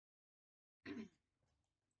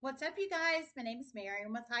What's up, you guys? My name is Mary.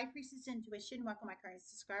 I'm with High Priestess Intuition. Welcome, my current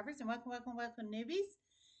subscribers, and welcome, newbies.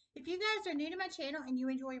 If you guys are new to my channel and you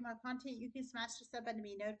enjoy my content, you can smash the sub button to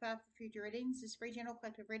be notified for future readings. This free general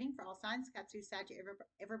collective reading for all signs, Katsu, Sag,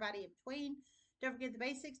 everybody in between. Don't forget the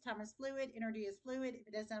basics. Time is fluid. Energy is fluid. If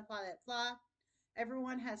it doesn't apply, that fly.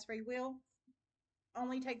 Everyone has free will.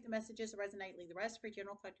 Only take the messages that resonate. Leave the rest. Free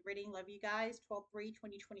general collective reading. Love you guys.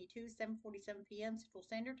 12/3/2022, 7:47 p.m. Central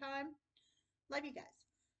Standard Time. Love you guys.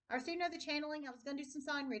 I received another channeling. I was going to do some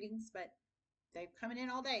sign readings, but they're coming in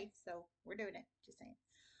all day, so we're doing it. Just saying.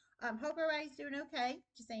 Hope everybody's doing okay.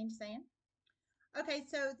 Just saying, just saying. Okay,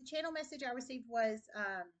 so the channel message I received was,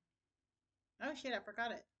 oh shit, I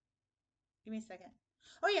forgot it. Give me a second.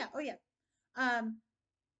 Oh yeah. Um,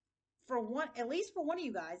 for one, at least for one of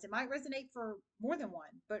you guys, it might resonate for more than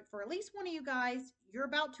one, but for at least one of you guys, you're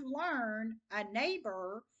about to learn a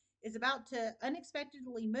neighbor is about to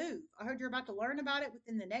unexpectedly move. I heard you're about to learn about it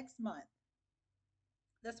within the next month.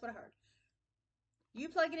 That's what I heard. You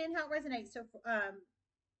plug it in how it resonates. So,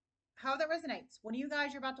 how that resonates. One of you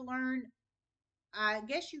guys, you're about to learn. I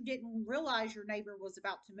guess you didn't realize your neighbor was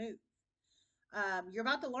about to move. You're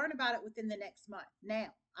about to learn about it within the next month. Now,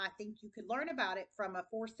 I think you could learn about it from a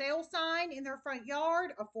for sale sign in their front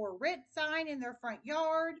yard, a for rent sign in their front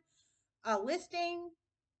yard, a listing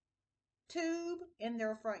tube in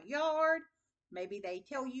their front yard. Maybe they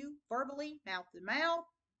tell you verbally, mouth to mouth,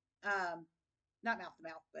 not mouth to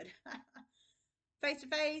mouth, but face to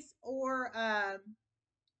face, or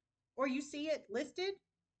you see it listed,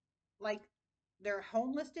 like they're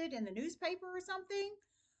home listed in the newspaper or something,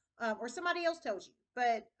 or somebody else tells you.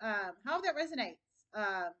 But how that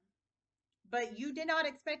resonates. But you did not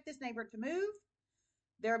expect this neighbor to move.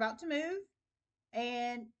 They're about to move,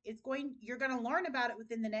 and you're going to learn about it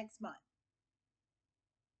within the next month.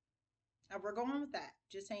 We're going with that.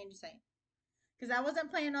 Just saying, because I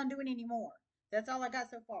wasn't planning on doing any more. That's all I got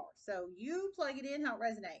so far. So you plug it in how it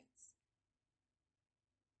resonates.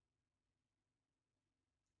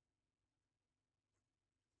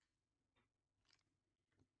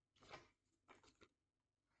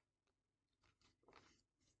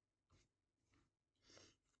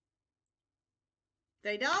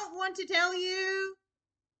 They don't want to tell you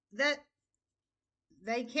that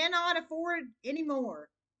they cannot afford anymore.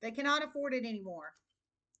 They cannot afford it anymore.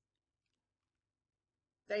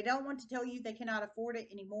 They don't want to tell you they cannot afford it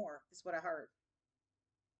anymore, is what I heard.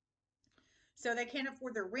 So they can't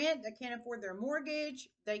afford their rent. They can't afford their mortgage.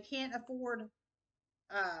 They can't afford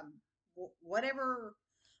whatever.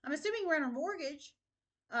 I'm assuming we're on a mortgage.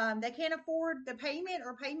 They can't afford the payment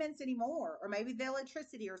or payments anymore, or maybe the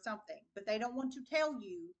electricity or something, but they don't want to tell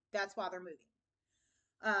you that's why they're moving.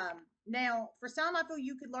 Now, for some, I feel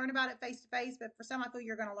you could learn about it face to face, but for some, I feel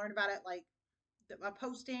you're going to learn about it like a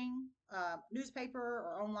posting, newspaper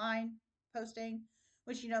or online posting,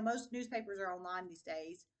 which most newspapers are online these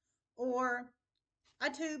days, or a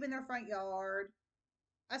tube in their front yard,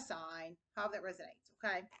 a sign, how that resonates.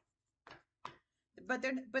 Okay. But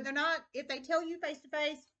they're not, if they tell you face to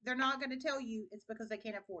face, they're not going to tell you it's because they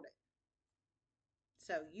can't afford it.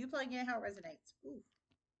 So you plug in how it resonates. Ooh.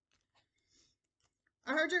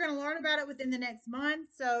 I heard you're going to learn about it within the next month.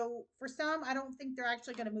 So for some, I don't think they're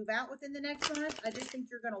actually going to move out within the next month. I just think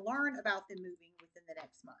you're going to learn about them moving within the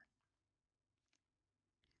next month.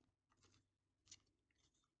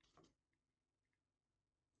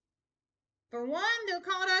 For one, they're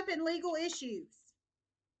caught up in legal issues,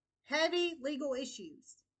 heavy legal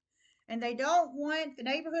issues. And they don't want the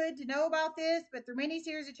neighborhood to know about this, but through many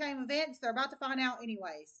series of chain events, they're about to find out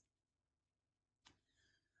anyways.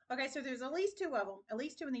 Okay, so there's at least two of them, at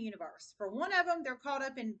least two in the universe. For one of them, they're caught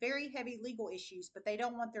up in very heavy legal issues, but they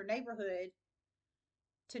don't want their neighborhood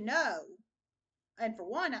to know. And for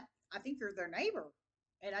one, I think you're their neighbor,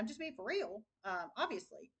 and I'm just being for real,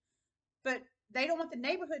 obviously. But they don't want the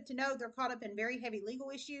neighborhood to know they're caught up in very heavy legal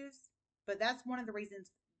issues, but that's one of the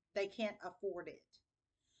reasons they can't afford it.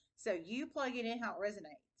 So you plug it in how it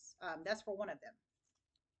resonates. That's for one of them.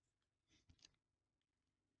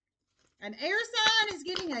 An air sign is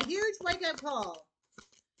getting a huge wake-up call.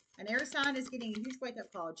 An air sign is getting a huge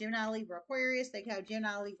wake-up call. Gemini, Libra, Aquarius. They have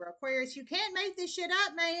Gemini, Libra, Aquarius. You can't make this shit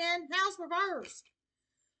up, man. House reversed.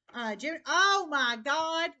 Oh my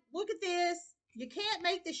God. Look at this. You can't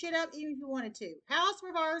make this shit up even if you wanted to. House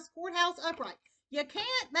reversed. Courthouse upright. You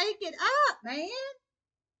can't make it up, man.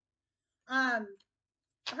 I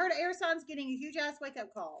heard air signs getting a huge ass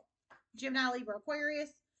wake-up call. Gemini, Libra,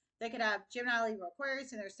 Aquarius. They could have Gemini, Libra,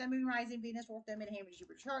 Aquarius, and their sun, moon, rising, Venus, North Node, Midheaven,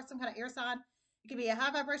 Jupiter chart, some kind of air sign. It could be a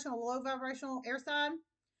high vibrational, low vibrational air sign.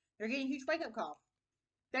 They're getting a huge wake up call.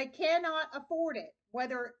 They cannot afford it.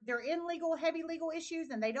 whether they're in heavy legal issues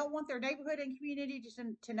and they don't want their neighborhood and community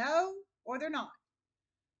to know, or they're not.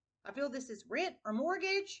 I feel this is rent or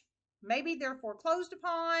mortgage. Maybe they're foreclosed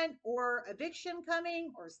upon or eviction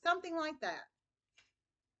coming or something like that.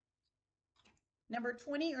 Number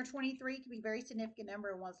 20 or 23 could be a very significant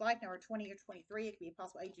number in one's life. Number 20 or 23, it could be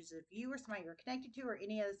possible ages of you or somebody you're connected to or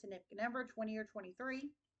any other significant number, 20 or 23.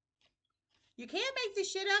 You can't make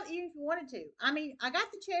this shit up even if you wanted to. I mean, I got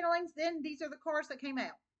the channelings, then these are the cards that came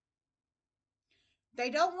out. They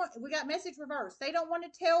don't want, we got message reverse. They don't want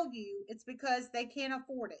to tell you it's because they can't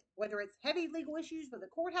afford it, whether it's heavy legal issues with the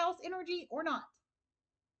courthouse energy or not.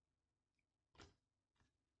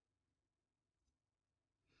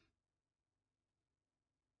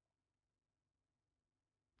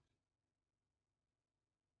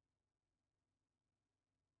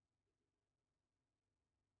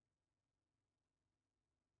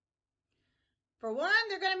 For one,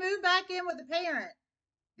 they're going to move back in with the parent.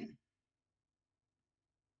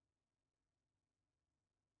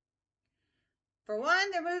 For one,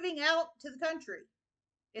 they're moving out to the country.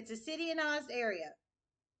 It's a cityanized area.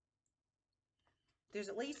 There's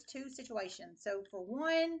at least two situations. So for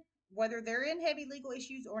one, whether they're in heavy legal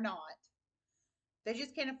issues or not, they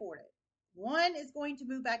just can't afford it. One is going to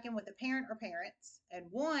move back in with a parent or parents, and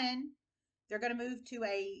one, they're going to move to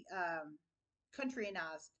a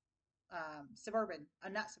countryinized suburban,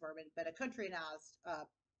 not suburban, but a countryinized,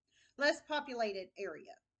 less populated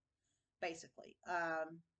area, basically.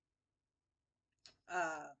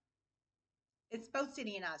 Uh, it's both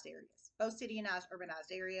cityanized areas, both cityanized,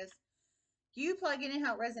 urbanized areas. You plug in and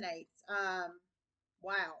how it resonates.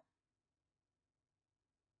 Wow.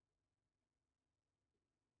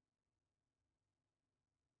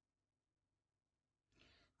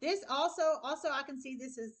 This also I can see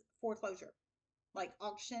this as foreclosure, like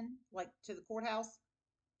auction, like to the courthouse.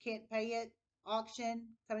 Can't pay it. Auction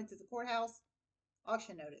coming to the courthouse.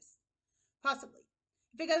 Auction notice, possibly.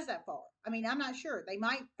 If it goes that far, I mean, I'm not sure. They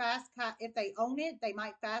might fast cash if they own it. They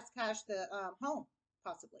might fast cash the home,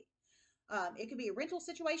 possibly. It could be a rental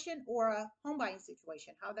situation or a home buying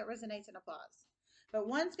situation, how that resonates and applies. But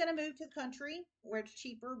one's going to move to the country where it's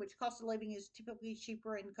cheaper, which cost of living is typically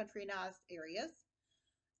cheaper in countrynized areas.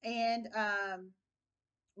 And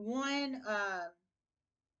one,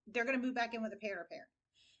 they're going to move back in with a parent or parent.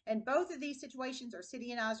 And both of these situations are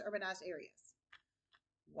cityanized, urbanized areas.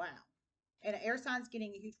 Wow. And an air sign's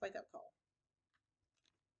getting a huge wake up call.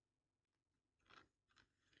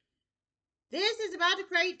 This is about to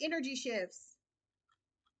create energy shifts.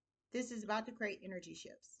 This is about to create energy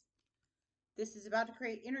shifts. This is about to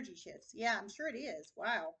create energy shifts. Yeah, I'm sure it is.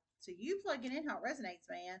 Wow. So you plugging in how it resonates,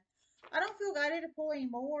 man. I don't feel guided to pull any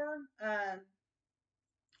more.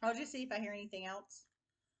 I'll just see if I hear anything else.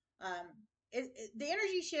 Um, the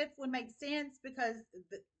energy shift would make sense because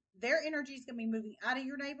their energy is going to be moving out of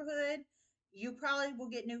your neighborhood. You probably will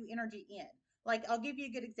get new energy in. Like, I'll give you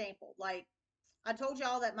a good example. Like, I told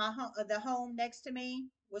y'all that the home next to me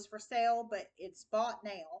was for sale, but it's bought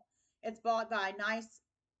now. It's bought by a nice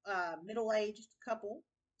middle-aged couple,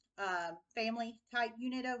 family type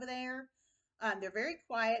unit over there. They're very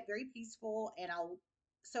quiet, very peaceful, and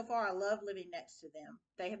so far I love living next to them.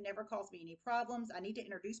 They have never caused me any problems. I need to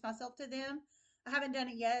introduce myself to them. I haven't done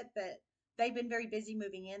it yet, but they've been very busy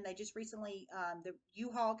moving in. They just recently, the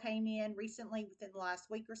U-Haul came in recently within the last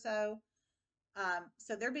week or so.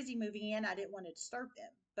 So they're busy moving in. I didn't want to disturb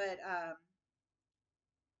them, but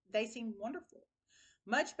they seem wonderful.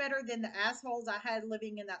 Much better than the assholes I had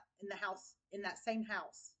living in the house in that same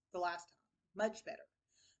house the last time. Much better.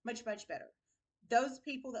 Much better. Those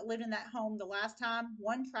people that lived in that home the last time,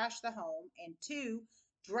 one, trashed the home, and two,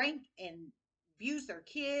 drank and abused their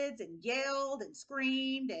kids and yelled and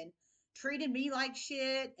screamed and treated me like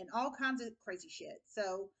shit and all kinds of crazy shit.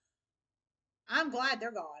 So I'm glad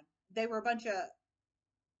they're gone. They were a bunch of,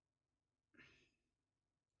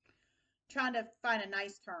 trying to find a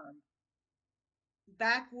nice term,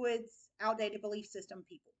 backwoods, outdated belief system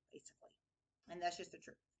people, basically. And that's just the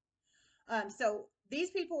truth. So these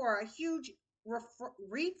people are a huge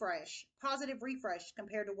refresh, positive refresh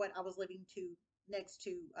compared to what I was living to next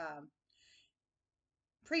to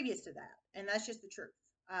previous to that. And that's just the truth.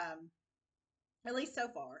 At least so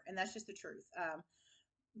far. And that's just the truth.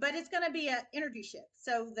 But it's going to be an energy shift.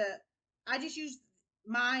 So I just used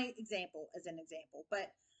my example as an example. But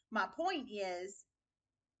my point is,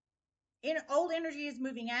 old energy is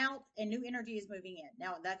moving out and new energy is moving in.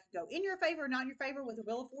 Now, that could go in your favor or not in your favor with the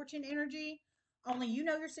Wheel of Fortune energy. Only you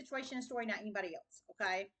know your situation and story, not anybody else.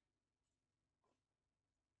 Okay.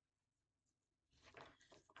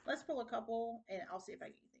 Let's pull a couple and I'll see if I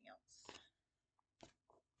get anything else.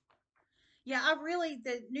 Yeah,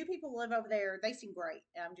 the new people who live over there, they seem great.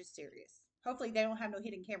 I'm just serious. Hopefully, they don't have no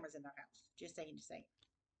hidden cameras in their house. Just saying, just saying.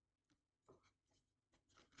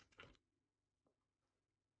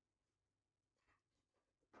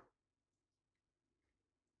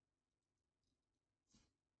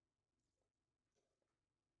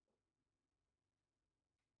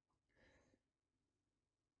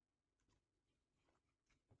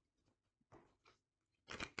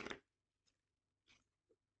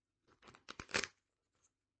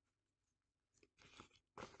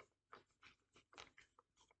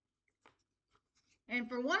 And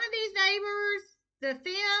for one of these neighbors, the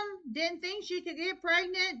femme didn't think she could get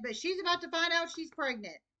pregnant, but she's about to find out she's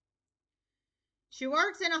pregnant. She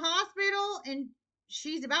works in a hospital and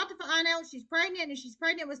she's about to find out she's pregnant, and she's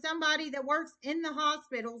pregnant with somebody that works in the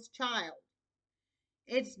hospital's child.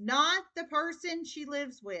 It's not the person she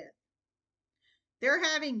lives with. They're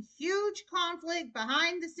having huge conflict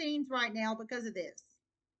behind the scenes right now because of this.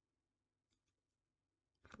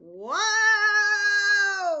 Whoa!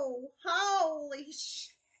 Holy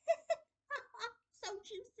shit. So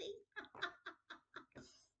juicy.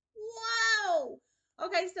 Whoa!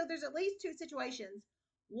 Okay, so there's at least two situations.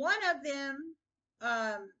 One of them,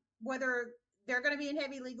 whether they're going to be in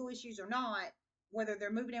heavy legal issues or not, whether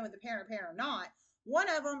they're moving in with the parent or not, one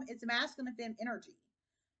of them is masculine and femme energy.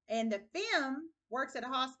 And the femme works at a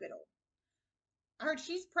hospital. I heard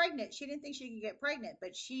she's pregnant. She didn't think she could get pregnant,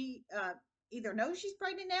 but she either knows she's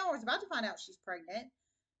pregnant now or is about to find out she's pregnant.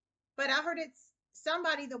 But I heard it's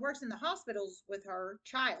somebody that works in the hospitals with her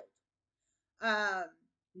child, um,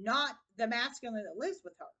 not the masculine that lives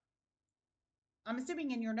with her. I'm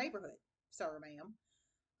assuming in your neighborhood, sir, ma'am.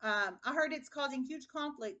 I heard it's causing huge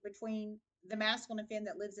conflict between the masculine and femme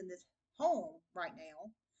that lives in this home right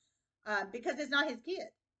now, because it's not his kid.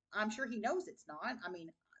 I'm sure he knows it's not. I mean,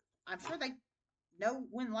 I'm sure they know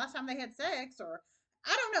when the last time they had sex, or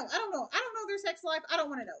I don't know. I don't know. I don't know their sex life. I don't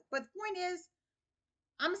want to know. But the point is,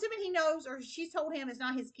 I'm assuming he knows, or she's told him it's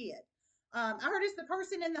not his kid. I heard it's the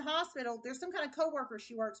person in the hospital. There's some kind of coworker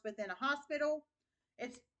she works with in a hospital.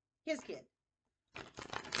 It's his kid.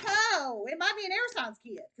 Oh, it might be an air signs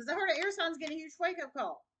kid because I heard an air signs getting a huge wake up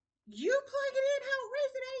call. You plug it in how it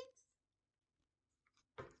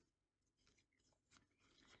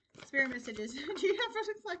resonates. Spirit messages. Do you have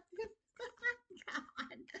to like this?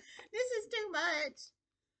 God, this is too much.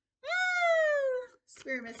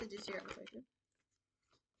 Spirit messages here.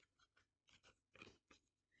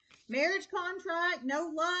 Marriage contract, no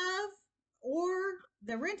love, or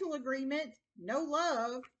the rental agreement, no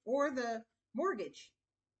love, or the mortgage.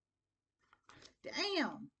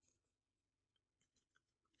 Damn.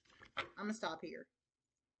 I'm gonna stop here.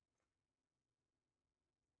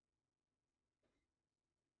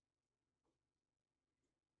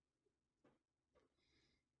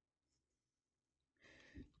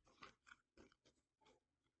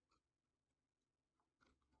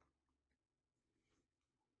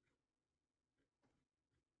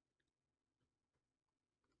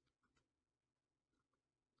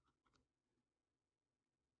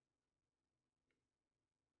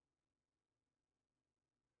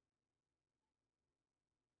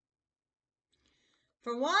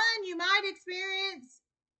 For one, you might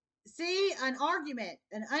see an argument,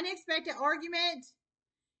 an unexpected argument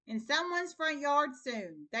in someone's front yard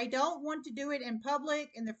soon. They don't want to do it in public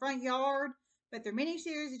in the front yard, but through many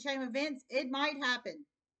series of chain events, it might happen.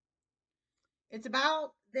 It's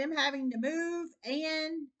about them having to move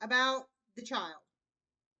and about the child.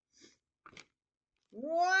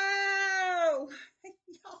 Whoa!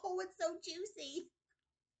 Oh, it's so juicy.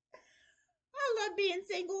 I love being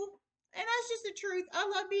single. And that's just the truth. I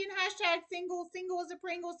love being hashtag single. Single as a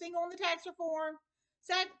Pringle. Single on the tax reform.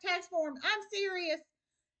 Tax form. I'm serious.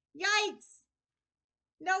 Yikes.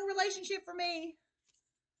 No relationship for me.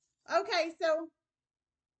 Okay, so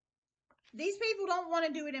these people don't want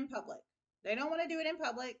to do it in public. They don't want to do it in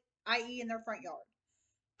public, i.e., in their front yard.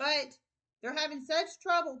 But they're having such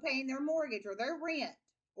trouble paying their mortgage or their rent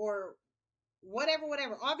or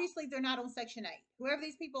whatever. Obviously, they're not on Section 8. Whoever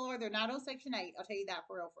these people are, they're not on Section 8. I'll tell you that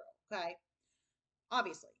for real. Okay?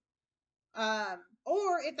 Obviously.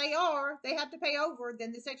 Or if they are, they have to pay over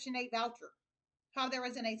then the Section 8 voucher. How that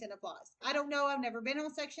resonates and applies. I don't know. I've never been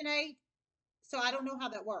on Section 8, so I don't know how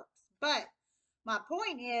that works. But my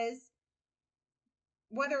point is,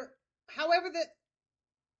 however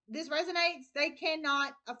this resonates, they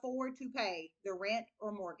cannot afford to pay the rent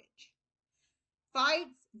or mortgage.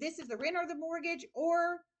 Fights, this is the rent or the mortgage,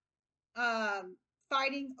 or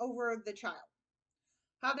fighting over the child.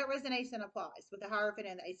 How that resonates and applies with the Hierophant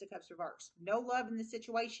and the Ace of Cups reversed. No love in the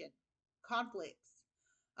situation. Conflicts.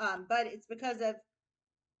 But it's because of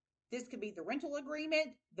This could be the rental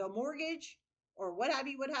agreement, the mortgage, or what have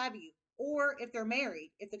you, what have you. Or if they're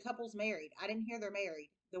married, if the couple's married. I didn't hear they're married.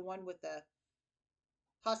 The one with the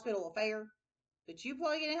hospital affair. But you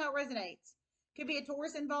plug it in how it resonates. Could be a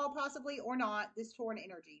Taurus involved, possibly, or not. This Tauran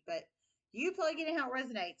energy. But you plug it in how it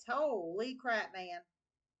resonates. Holy crap, man.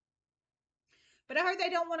 But I heard they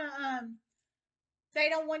don't want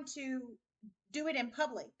to do it in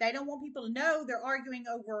public. They don't want people to know they're arguing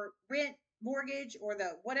over rent, mortgage, or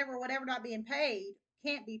the whatever not being paid,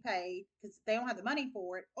 can't be paid because they don't have the money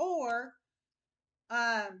for it, or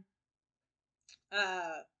um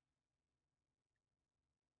uh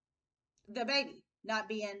the baby not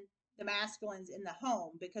being the masculines in the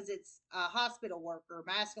home because it's a hospital worker,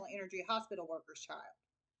 masculine energy hospital worker's child.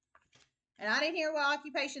 And I didn't hear what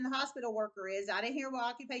occupation the hospital worker is. I didn't hear what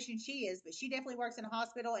occupation she is, but she definitely works in a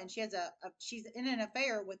hospital, and she has she's in an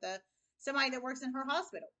affair with somebody that works in her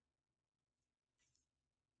hospital.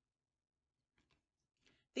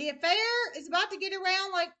 The affair is about to get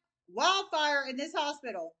around like wildfire in this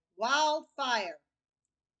hospital. Wildfire.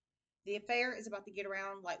 The affair is about to get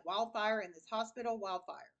around like wildfire in this hospital.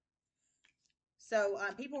 Wildfire. So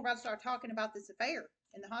people are about to start talking about this affair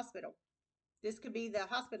in the hospital. This could be the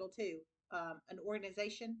hospital too, an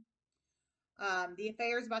organization. The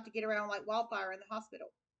affair is about to get around like wildfire in the hospital.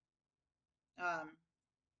 Um,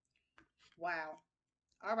 wow.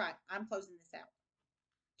 All right, I'm closing this out.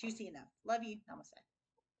 Juicy enough. Love you. Namaste.